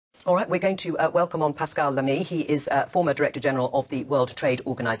All right, we're going to welcome on Pascal Lamy. He is former Director General of the World Trade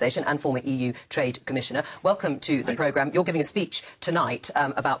Organization and former EU Trade Commissioner. Welcome to the programme. You're giving a speech tonight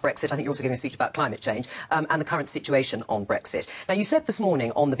about Brexit. I think you're also giving a speech about climate change and the current situation on Brexit. Now, you said this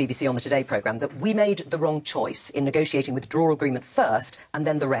morning on the BBC on the Today programme that we made the wrong choice in negotiating withdrawal agreement first and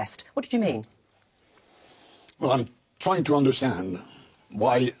then the rest. What did you mean? Well, I'm trying to understand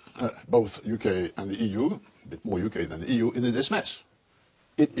why both UK and the EU, a bit more UK than the EU, is in this mess.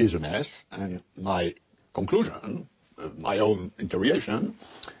 It is a mess, and my conclusion, my own interrogation,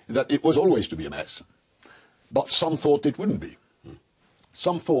 is that it was always to be a mess. But some thought it wouldn't be.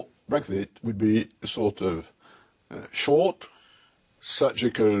 Some thought Brexit would be a sort of short,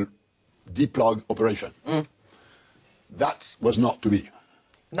 surgical, deplug operation. That was not to be.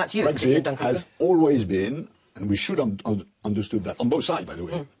 And that's you, Brexit has always been, and we should have understood that on both sides, by the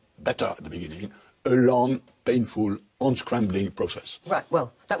way, better at the beginning, a long, painful, unscrambling process. Right,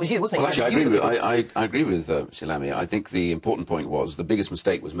 well, that was you, wasn't it? Well, actually, I agree with Mr. Lamy. I think the important point was the biggest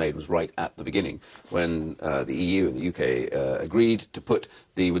mistake was made was right at the beginning when the EU and the UK agreed to put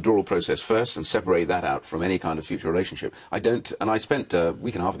the withdrawal process first and separate that out from any kind of future relationship. And I spent, a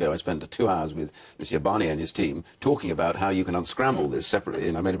week and a half ago, I spent 2 hours with Mr. Barnier and his team talking about how you can unscramble this separately,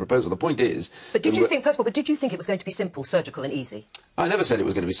 and I made a proposal. The point is... But did you think, first of all, but did you think it was going to be simple, surgical and easy? I never said it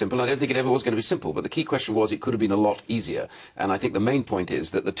was going to be simple. I don't think it ever was going to be simple. But the key question was it could have been a lot easier. And I think the main point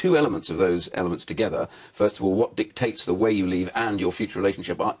is that the two elements of those elements together, first of all, what dictates the way you leave and your future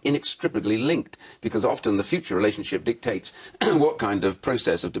relationship are inextricably linked. Because often the future relationship dictates what kind of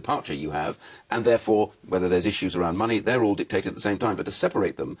process of departure you have. And therefore, whether there's issues around money, they're all dictated at the same time. But to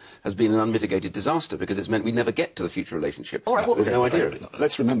separate them has been an unmitigated disaster because it's meant we never get to the future relationship. All right, well, we have no idea of it.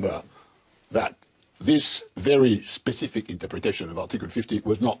 Let's remember that this very specific interpretation of Article 50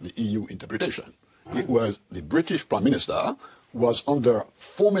 was not the EU interpretation. It was the British Prime Minister who was under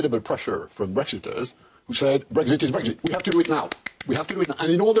formidable pressure from Brexiters who said, Brexit is Brexit. We have to do it now. We have to do it now.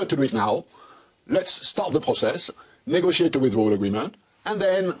 And in order to do it now, let's start the process, negotiate a withdrawal agreement, and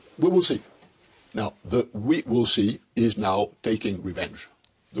then we will see. Now, the we will see is now taking revenge.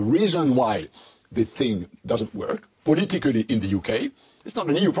 The reason why the thing doesn't work politically in the UK, it's not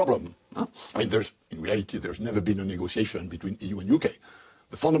an EU problem. Huh? I mean, in reality, there's never been a negotiation between EU and UK.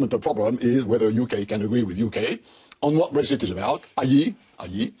 The fundamental problem is whether UK can agree with UK on what Brexit is about, i.e.,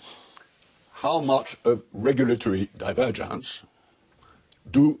 how much of regulatory divergence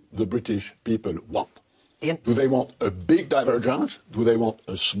do the British people want? Ian? Do they want a big divergence? Do they want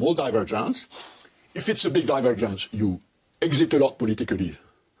a small divergence? If it's a big divergence, you exit a lot politically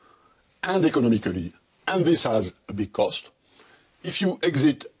and economically, and this has a big cost. If you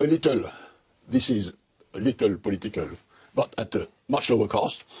exit a little, this is a little political, but at a much lower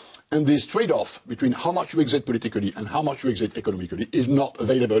cost. And this trade-off between how much you exit politically and how much you exit economically is not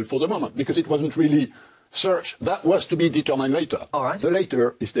available for the moment because it wasn't really searched. That was to be determined later. All right. The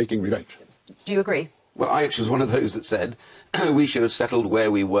later is taking revenge. Do you agree? Well, I actually was one of those that said we should have settled where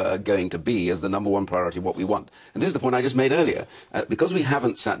we were going to be as the #1 priority of what we want. And this is the point I just made earlier. Because we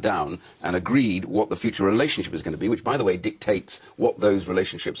haven't sat down and agreed what the future relationship is going to be, which, by the way, dictates what those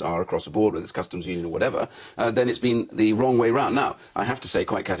relationships are across the board, whether it's customs union or whatever, then it's been the wrong way round. Now, I have to say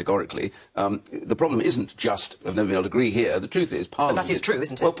quite categorically, the problem isn't just I've never been able to agree here. The truth is Parliament... But that is true,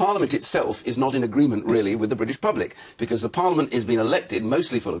 isn't it? Well, Parliament itself is not in agreement, really, with the British public, because the Parliament is being elected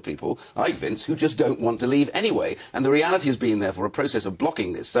mostly full of people, like Vince, who just don't want to leave anyway. And the reality has been, therefore, a process of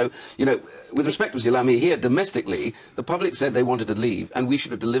blocking this. So, you know, with respect to Mr. Lamy here, domestically, the public said they wanted to leave, and we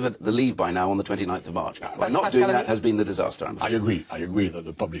should have delivered the leave by now on the 29th of March. By not doing that has been the disaster. I agree. I agree that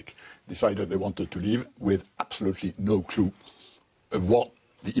the public decided they wanted to leave with absolutely no clue of what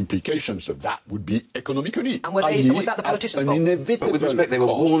the implications of that would be economically. And was that the politicians' fault? But with respect, they were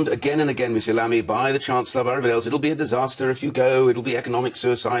warned again and again, Mr. Lamy, by the Chancellor, by everybody else, it'll be a disaster if you go, it'll be economic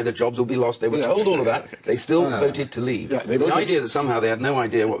suicide, the jobs will be lost. They were told all of that. They still voted to leave. The idea that somehow they had no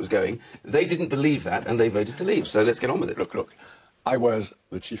idea what was going, they didn't believe that, and they voted to leave. So let's get on with it. Look, I was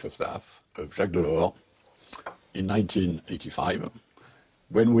the Chief of Staff of Jacques Delors in 1985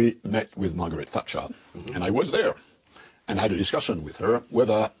 when we met with Margaret Thatcher, and I was there. And had a discussion with her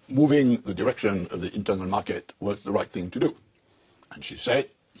whether moving the direction of the internal market was the right thing to do. And she said,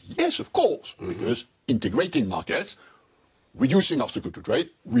 yes, of course, because integrating markets, reducing obstacle to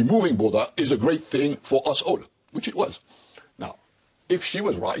trade, removing border is a great thing for us all, which it was. Now, if she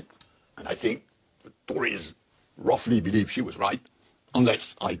was right, and I think the Tories roughly believe she was right,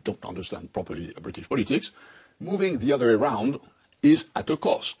 unless I don't understand properly British politics, moving the other way around is at a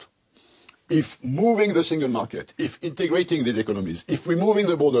cost. If moving the single market, if integrating these economies, if removing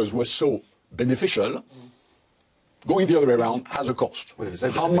the borders was so beneficial, going the other way around has a cost.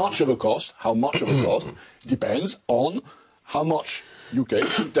 How much of a cost depends on how much UK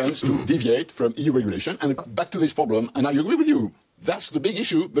intends to deviate from EU regulation. And back to this problem, and I agree with you, that's the big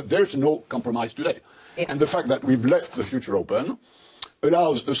issue, but there's no compromise today. And the fact that we've left the future open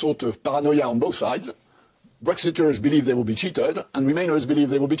allows a sort of paranoia on both sides. Brexiters believe they will be cheated, and Remainers believe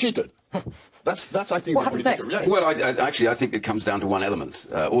they will be cheated. That's I think, what happens next? Well, I think it comes down to one element.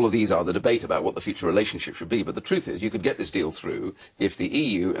 All of these are the debate about what the future relationship should be, but the truth is you could get this deal through if the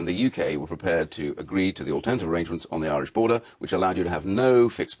EU and the UK were prepared to agree to the alternative arrangements on the Irish border, which allowed you to have no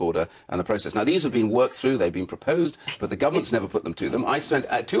fixed border and the process. Now, these have been worked through, they've been proposed, but the government's never put them to them. I spent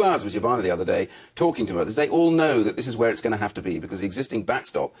 2 hours with Giovanna the other day talking to them about this. They all know that this is where it's going to have to be, because the existing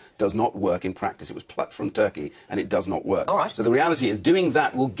backstop does not work in practice. It was plucked from Turkey, and it does not work. All right. So the reality is doing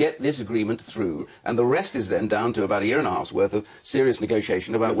that will get this agreement through, and the rest is then down to about a year and a half's worth of serious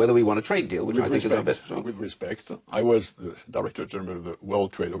negotiation about whether we want a trade deal, which I think is our best result. With respect, I was the Director General of the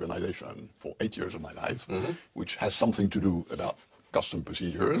World Trade Organization for 8 years of my life, which has something to do about custom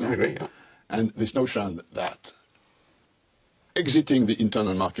procedures. I agree, yeah. And this notion that exiting the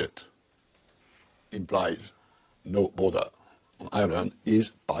internal market implies no border on Ireland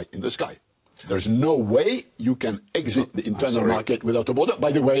is pie in the sky. There's no way you can exit the internal market without a border.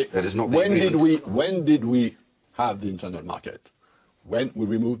 By the way, that is not the when did we have the internal market? When we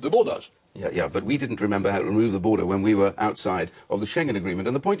removed the borders. Yeah, but we didn't remember how to remove the border when we were outside of the Schengen Agreement.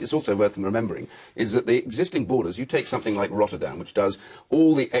 And the point is also worth remembering is that the existing borders, you take something like Rotterdam, which does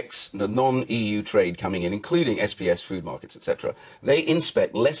all the non-EU trade coming in, including SPS, food markets, etc. They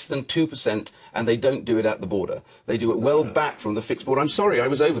inspect less than 2%, and they don't do it at the border. They do it well back from the fixed border. I'm sorry, I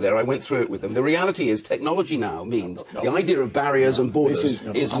was over there. I went through it with them. The reality is technology now means the idea of barriers and borders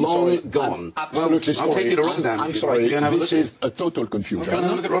is long gone. I'm absolutely sorry. I'll take you to Rotterdam. I'm sorry. This is a total confusion. Okay,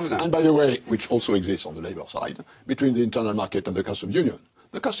 look at Rotterdam. And by the way, which also exists on the labour side, between the internal market and the customs union.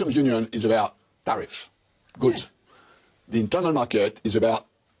 The customs union is about tariffs, goods. Yes. The internal market is about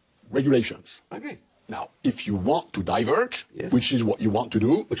regulations. I agree. Now, if you want to diverge, which is what you want to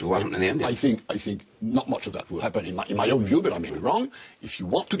do, which will happen in the end, I think not much of that will happen in my own view, but I may be wrong. If you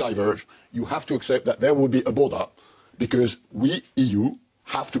want to diverge, you have to accept that there will be a border, because we, EU,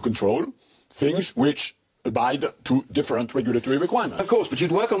 have to control things which abide to different regulatory requirements. Of course, but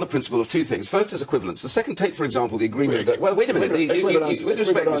you'd work on the principle of two things. First is equivalence. The second, take, for example, the agreement that... Well, wait a minute. With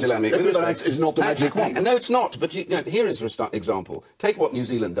respect, Mr. Lamy... Equivalence is not the magic wand. No, it's not. But here is an example. Take what New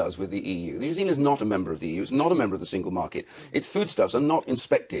Zealand does with the EU. New Zealand is not a member of the EU. It's not a member of the single market. Its foodstuffs are not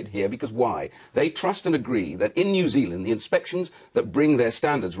inspected here because why? They trust and agree that in New Zealand, the inspections that bring their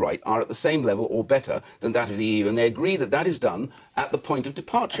standards right are at the same level or better than that of the EU, and they agree that that is done at the point of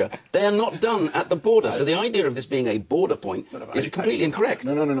departure. They are not done at the border. So the idea of this being a border point is completely incorrect.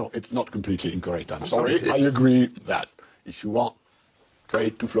 No. It's not completely incorrect. I'm sorry. I agree that if you want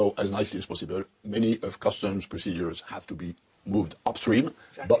trade to flow as nicely as possible, many of customs procedures have to be moved upstream,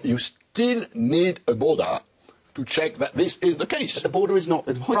 but you still need a border to check that this is the case. But the border is not...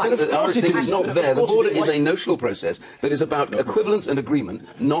 The point is that our thing is not there. The border is a notional process that is about equivalence and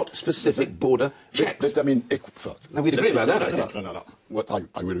agreement, not specific border checks. But I mean... Now, we'd agree about that, I think. No. What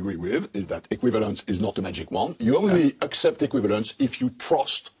I will agree with is that equivalence is not a magic wand. You only accept equivalence if you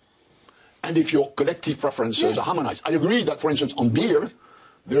trust and if your collective preferences are harmonized. I agree that, for instance, on beer,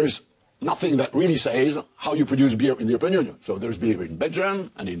 there is nothing that really says how you produce beer in the European Union. So there's beer in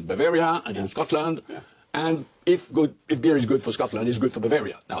Belgium and in Bavaria and in Scotland. And if beer is good for Scotland, it's good for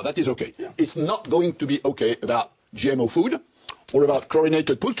Bavaria. Now, that is okay. It's not going to be okay about GMO food or about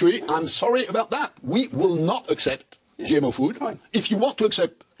chlorinated poultry. I'm sorry about that. We will not accept GMO food. If you want to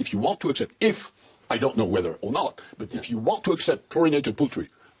accept, I don't know whether or not, but if you want to accept chlorinated poultry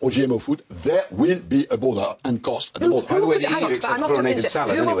or GMO food, there will be a border and cost at the border. By the way, the EU accepts chlorinated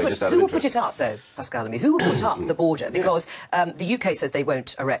salad anyway, just out of interest. Who will put it up, though, Pascal Lamy? Who will put up the border? Because the UK says they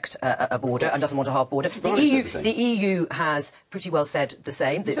won't erect a border and doesn't want a hard border. The EU has pretty well said the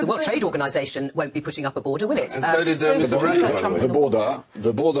same. The World Trade Organization won't be putting up a border, will it? And so did Mr. Brexit.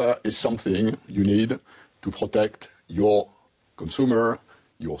 The border is something you need to protect your consumer,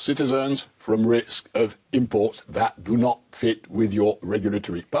 your citizens, from risk of imports that do not fit with your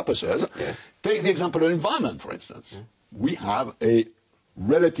regulatory purposes. Take the example of environment, for instance. We have a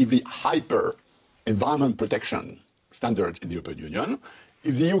relatively hyper environment protection standards in the European Union.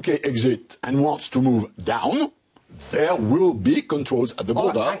 If the UK exits and wants to move down, there will be controls at the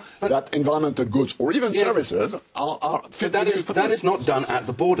border that environmental goods or even services are fit. That is not done at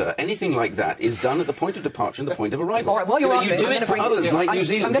the border. Anything like that is done at the point of departure and the point of arrival. All right, while you're you do it for others like New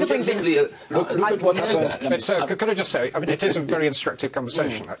Zealand. I'm going to bring Look at what happens. Could I just say, I mean, it is a very instructive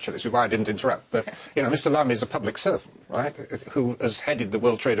conversation, actually, which is why I didn't interrupt. But, you know, Mr. Lamy is a public servant, right, who has headed the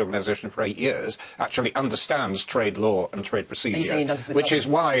World Trade Organization for 8 years, actually understands trade law and trade procedure, which is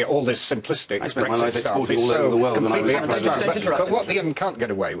why all this simplistic Brexit stuff is so completely understood. But what Ian can't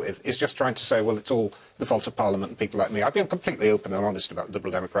get away with is just trying to say, well, it's all the fault of Parliament and people like me. I've been completely open and honest about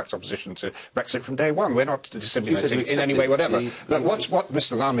Liberal Democrats' opposition to Brexit from day one. We're not dissimulating in any way, whatever. But what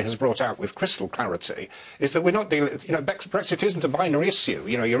Mr. Lamy has brought out with crystal clarity is that we're not dealing. You know, Brexit isn't a binary issue.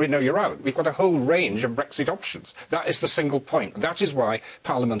 You know, you're in or you're out. We've got a whole range of Brexit options. That is the single point. That is why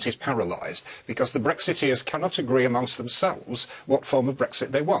Parliament is paralysed, because the Brexiteers cannot agree amongst themselves what form of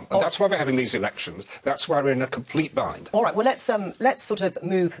Brexit they want. And that's why we're having these elections. That's why we're in a complete bind. All right, well, let's sort of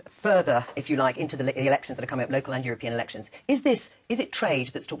move further, if you like, into the elections that are coming up, local and European elections. Is it trade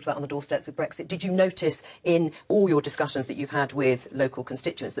that's talked about on the doorsteps with Brexit? Did you notice in all your discussions that you've had with local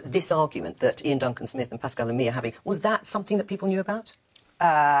constituents that this argument that Ian Duncan-Smith and Pascal Lamy are having, was that something that people knew about?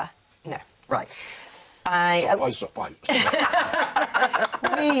 No. Right. Surprise.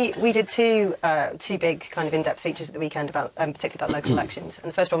 We did two big kind of in-depth features at the weekend about, particularly about local elections. And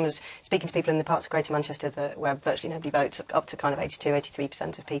the first one was speaking to people in the parts of Greater Manchester where virtually nobody votes, up to kind of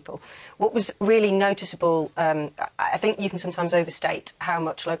 82–83% of people. What was really noticeable, I think you can sometimes overstate how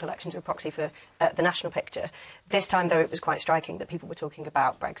much local elections are a proxy for the national picture. This time, though, it was quite striking that people were talking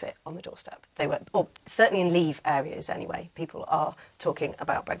about Brexit on the doorstep. They were, or certainly in Leave areas anyway, people are talking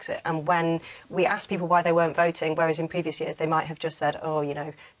about Brexit. And when we asked people why they weren't voting, whereas in previous years they might have just said, oh, you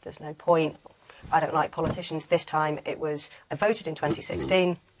know, there's no point, I don't like politicians. This time it was, I voted in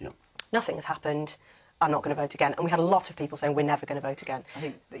 2016, nothing has happened, I'm not going to vote again. And we had a lot of people saying we're never going to vote again. I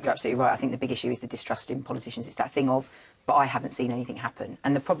think that you're absolutely right. I think the big issue is the distrust in politicians. It's that thing of, but I haven't seen anything happen.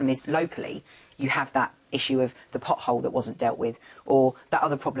 And the problem is, locally, you have that issue of the pothole that wasn't dealt with, or that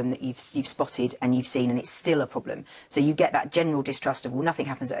other problem that you've spotted and you've seen and it's still a problem. So you get that general distrust of, well, nothing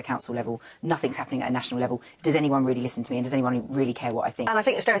happens at a council level, nothing's happening at a national level. Does anyone really listen to me, and does anyone really care what I think? And I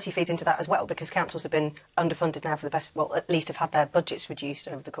think austerity feeds into that as well, because councils have been underfunded now for the best, well, at least have had their budgets reduced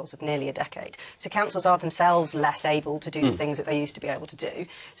over the course of nearly a decade. So councils are themselves less able to do the things that they used to be able to do.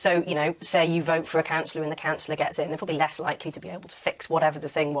 So, you know, say you vote for a councillor and the councillor gets in, they're probably less likely to be able to fix whatever the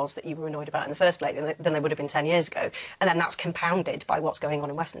thing was that you were annoyed about in the first place than they would have been 10 years ago. And then that's compounded by what's going on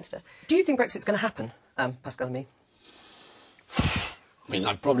in Westminster. Do you think Brexit's going to happen, Pascal and me? I mean,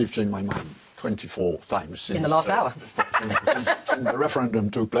 I've probably changed my mind 24 times since... In the last hour? Since the referendum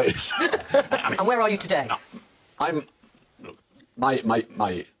took place. I mean, and where are you today? Look,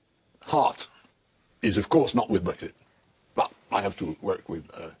 my heart is, of course, not with Brexit. But I have to work with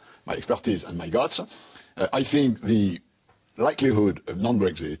my expertise and my guts. I think the likelihood of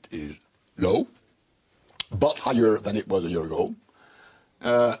non-Brexit is low, but higher than it was a year ago.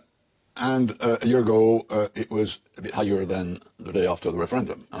 And a year ago, it was a bit higher than the day after the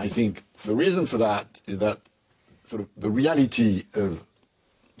referendum. And I think the reason for that is that sort of the reality of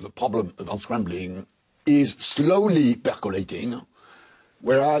the problem of unscrambling is slowly percolating,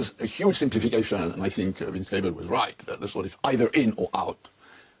 whereas a huge simplification, and I think Vince Cable was right, that the sort of either in or out,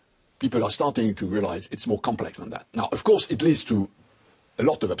 people are starting to realize it's more complex than that. Now, of course, it leads to a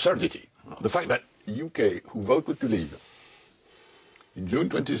lot of absurdity. The fact that UK, who voted to leave in June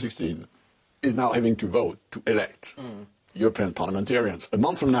 2016, is now having to vote to elect European parliamentarians a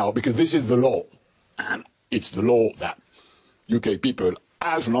month from now, because this is the law. And it's the law that UK people,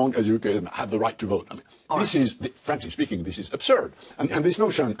 as long as UK have the right to vote. I mean, this is, frankly speaking, this is absurd. And this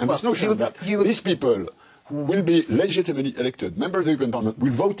notion, that these people who will be legitimately elected members of the European Parliament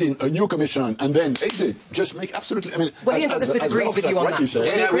will vote in a new commission and then exit just make absolutely... I mean, well, Ian Duncan-Smith agrees with you on that. He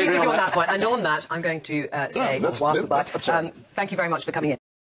agrees with you on that point. And on that, I'm going to say, that's absurd. thank you very much for coming in.